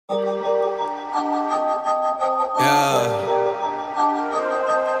Yeah.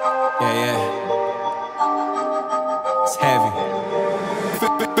 It's heavy.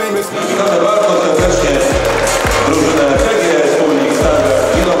 Witamy bardzo serdecznie drużynę PGE, Spójni,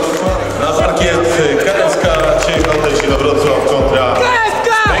 Stargard, Inowrocław. Na parkiet KSK, Ciech, Noteć Inowrocław kontra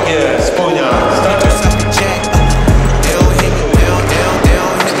PGE, Spójnia, Stargard.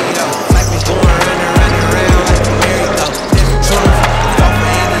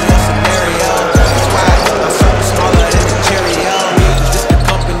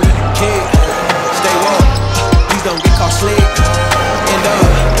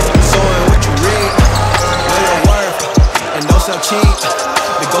 Cheap,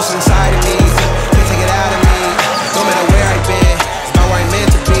 the ghost inside of me, can't take it out of me. No matter where I've been, it's about where I'm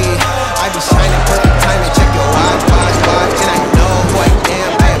meant to be. I be shining perfect time and check your watch, and I know who I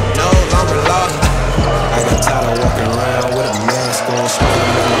am, I am no longer lost. I got tired of walking around with a mask on,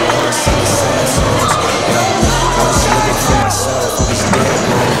 smiling in my heart, singing sad songs. Yeah, I was living for myself, I was dead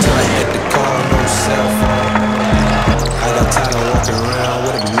wrong till I hit the call, no cell phone. I got tired of walking around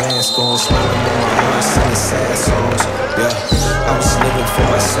with a mask on, smiling in my heart, singing sad songs. Yeah. I was living for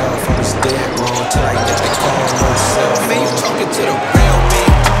myself, I was dead wrong till I get the call, no cell phone. Man, you talking to the real me,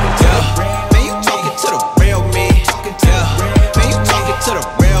 yeah. Man, you talking to the real me, yeah. Man, you talking to the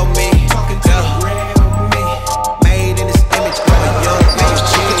real me, yeah. Made in this image, growing young, man, you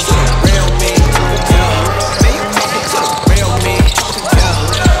talking to the real me, yeah. Man, you talking to the real me, yeah.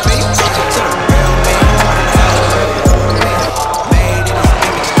 Man, you talking to the real me, yeah. Made in this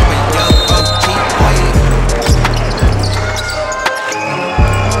image, growing young, OG boy.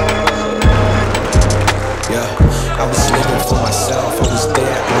 I was living for myself, I was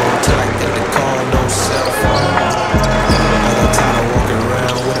dead wrong till I get the call, no cell phone. I got tired of walking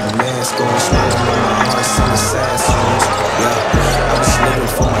around with a mask on, smiling in my heart, singing sad songs. Yeah, I was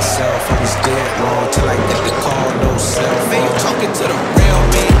living for myself, I was dead wrong till I get the call, no cell phone. Man, you talking to the